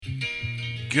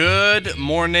Good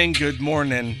morning, good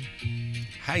morning.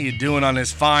 How you doing on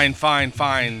this fine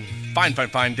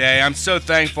day? I'm so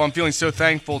thankful. I'm feeling so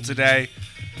thankful today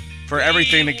for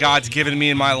everything that God's given me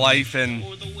in my life. And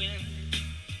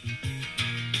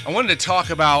I wanted to talk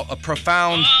about a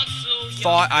profound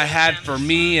thought I had for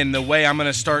me and the way I'm going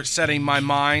to start setting my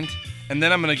mind. And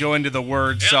then I'm going to go into the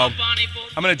Word. So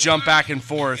I'm going to jump back and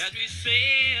forth.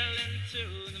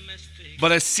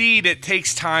 But a seed, it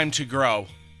takes time to grow.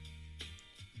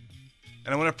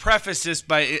 And I want to preface this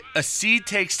by a seed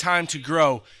takes time to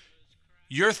grow.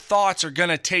 Your thoughts are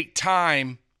going to take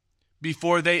time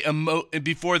before they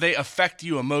affect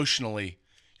you emotionally.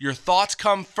 Your thoughts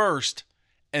come first,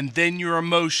 and then your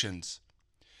emotions.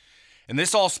 And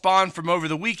this all spawned from over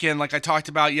the weekend, like I talked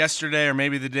about yesterday or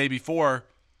maybe the day before,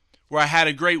 where I had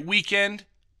a great weekend,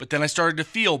 but then I started to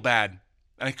feel bad.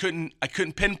 And I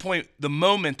couldn't pinpoint the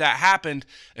moment that happened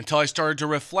until I started to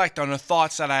reflect on the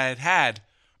thoughts that I had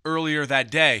earlier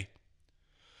that day.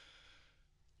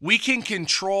 We can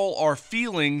control our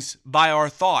feelings by our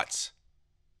thoughts.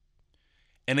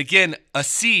 And again, a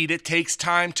seed, it takes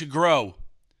time to grow.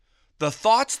 The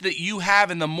thoughts that you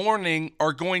have in the morning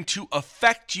are going to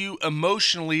affect you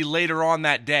emotionally later on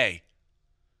that day.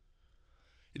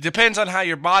 It depends on how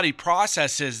your body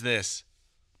processes this.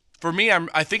 For me,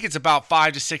 I think it's about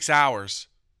 5 to 6 hours.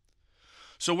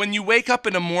 So when you wake up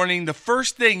in the morning, the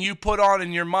first thing you put on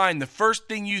in your mind, the first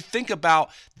thing you think about,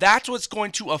 that's what's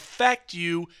going to affect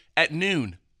you at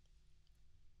noon.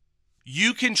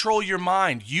 You control your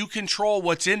mind. You control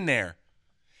what's in there.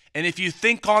 And if you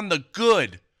think on the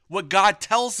good, what God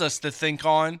tells us to think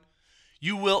on,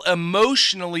 you will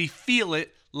emotionally feel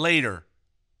it later.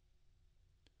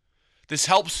 This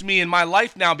helps me in my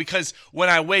life now because when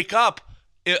I wake up,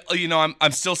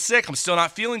 I'm still sick. I'm still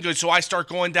not feeling good. So I start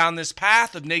going down this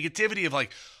path of negativity of like,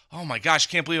 oh my gosh,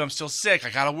 I can't believe I'm still sick. I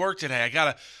got to work today. I got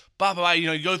to blah, blah, blah.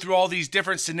 You go through all these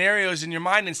different scenarios in your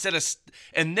mind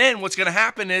and then what's going to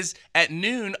happen is at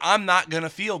noon, I'm not going to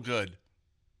feel good.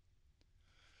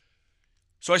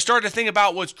 So I started to think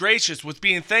about what's gracious, what's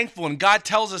being thankful. And God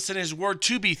tells us in his word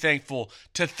to be thankful,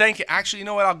 to thank. Actually, you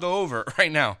know what? I'll go over it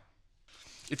right now.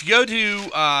 If you go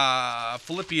to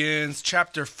Philippians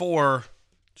chapter 4,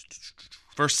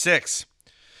 Verse 6,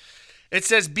 it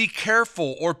says, be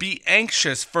careful or be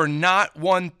anxious for not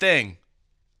one thing.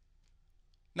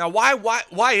 Now,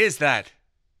 why is that?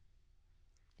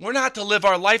 We're not to live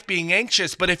our life being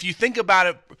anxious, but if you think about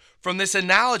it from this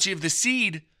analogy of the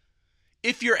seed,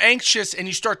 if you're anxious and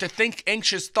you start to think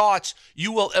anxious thoughts,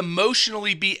 you will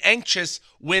emotionally be anxious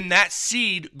when that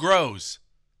seed grows.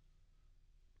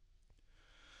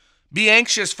 Be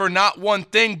anxious for not one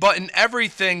thing, but in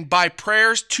everything by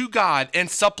prayers to God and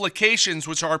supplications,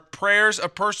 which are prayers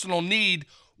of personal need,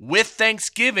 with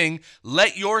thanksgiving,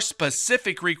 let your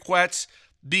specific requests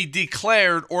be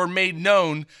declared or made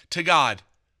known to God.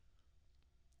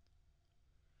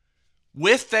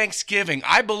 With thanksgiving,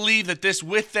 I believe that this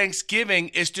with thanksgiving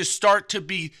is to start to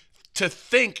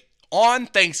think on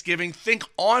Thanksgiving, think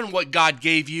on what God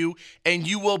gave you, and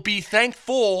you will be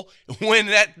thankful when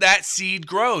that seed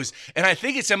grows. And I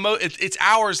think it's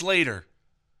hours later.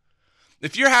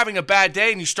 If you're having a bad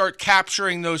day and you start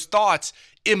capturing those thoughts,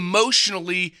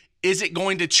 emotionally, is it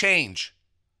going to change?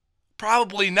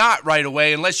 Probably not right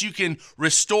away unless you can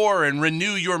restore and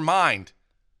renew your mind.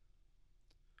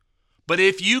 But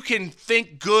if you can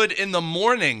think good in the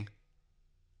morning,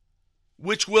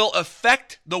 which will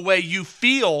affect the way you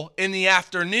feel in the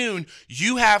afternoon,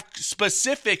 you have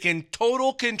specific and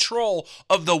total control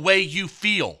of the way you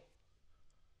feel.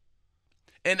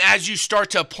 And as you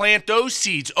start to plant those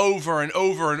seeds over and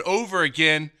over and over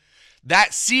again,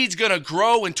 that seed's going to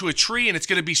grow into a tree and it's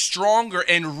going to be stronger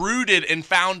and rooted and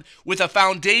found with a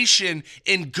foundation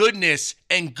in goodness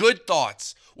and good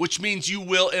thoughts, which means you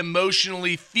will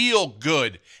emotionally feel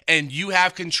good and you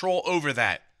have control over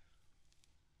that.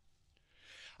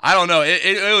 I don't know.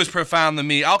 It was profound to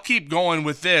me. I'll keep going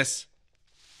with this.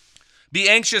 Be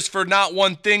anxious for not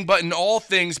one thing, but in all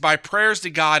things by prayers to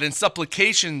God and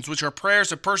supplications, which are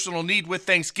prayers of personal need with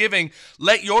thanksgiving,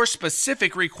 let your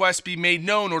specific requests be made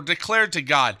known or declared to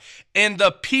God. And the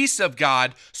peace of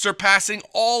God, surpassing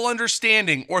all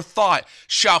understanding or thought,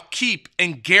 shall keep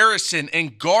and garrison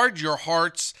and guard your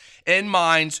hearts and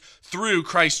minds through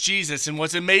Christ Jesus. And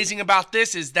what's amazing about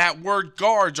this is that word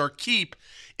guards or keep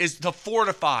is to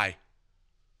fortify.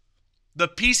 The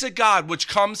peace of God, which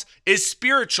is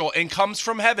spiritual and comes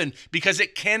from heaven because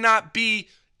it cannot be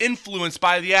influenced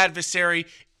by the adversary.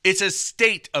 It's a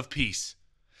state of peace.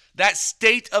 That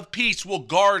state of peace will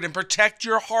guard and protect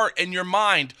your heart and your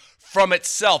mind from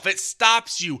itself. It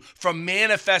stops you from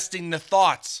manifesting the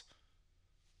thoughts.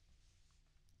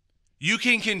 You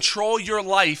can control your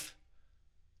life.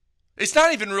 It's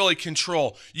not even really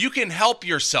control. You can help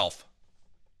yourself.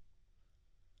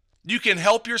 You can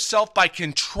help yourself by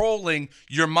controlling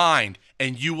your mind,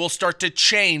 and you will start to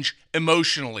change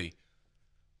emotionally.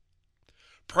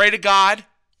 Pray to God.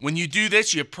 When you do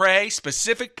this, you pray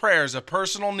specific prayers of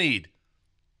personal need.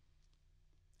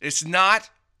 It's not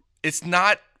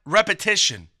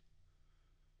repetition.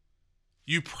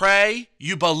 You pray,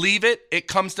 you believe it, it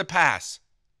comes to pass.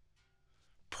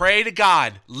 Pray to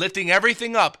God, lifting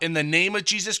everything up in the name of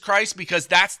Jesus Christ, because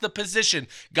that's the position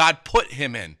God put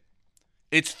him in.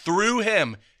 It's through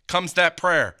him comes that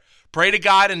prayer. Pray to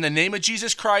God in the name of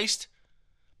Jesus Christ.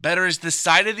 Better is the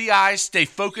sight of the eyes. Stay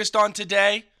focused on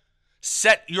today.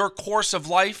 Set your course of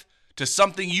life to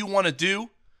something you want to do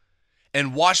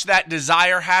and watch that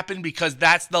desire happen, because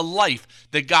that's the life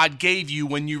that God gave you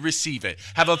when you receive it.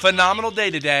 Have a phenomenal day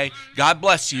today. God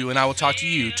bless you, and I will talk to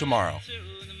you tomorrow.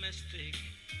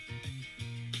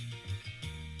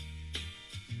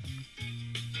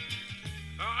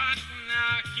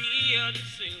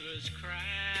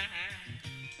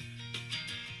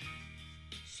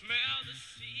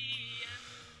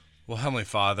 Well, Heavenly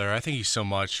Father, I thank you so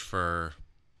much for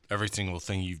every single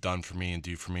thing you've done for me and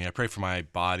do for me. I pray for my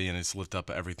body and just lift up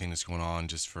everything that's going on,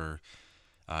 just for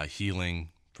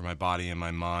healing for my body and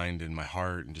my mind and my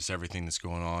heart and just everything that's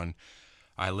going on.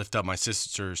 I lift up my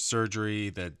sister's surgery,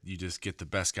 that you just get the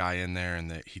best guy in there and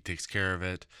that he takes care of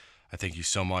it. I thank you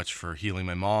so much for healing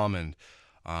my mom, and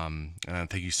I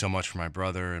thank you so much for my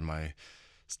brother and my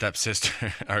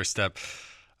stepsister,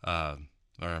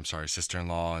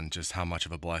 sister-in-law, and just how much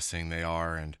of a blessing they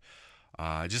are. And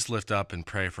I just lift up and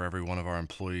pray for every one of our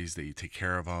employees, that you take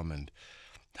care of them and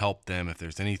help them. If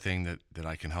there's anything that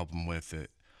I can help them with, that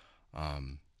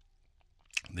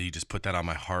you just put that on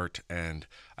my heart. And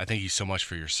I thank you so much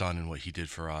for your son and what he did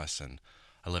for us. And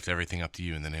I lift everything up to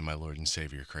you in the name of my Lord and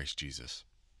Savior, Christ Jesus.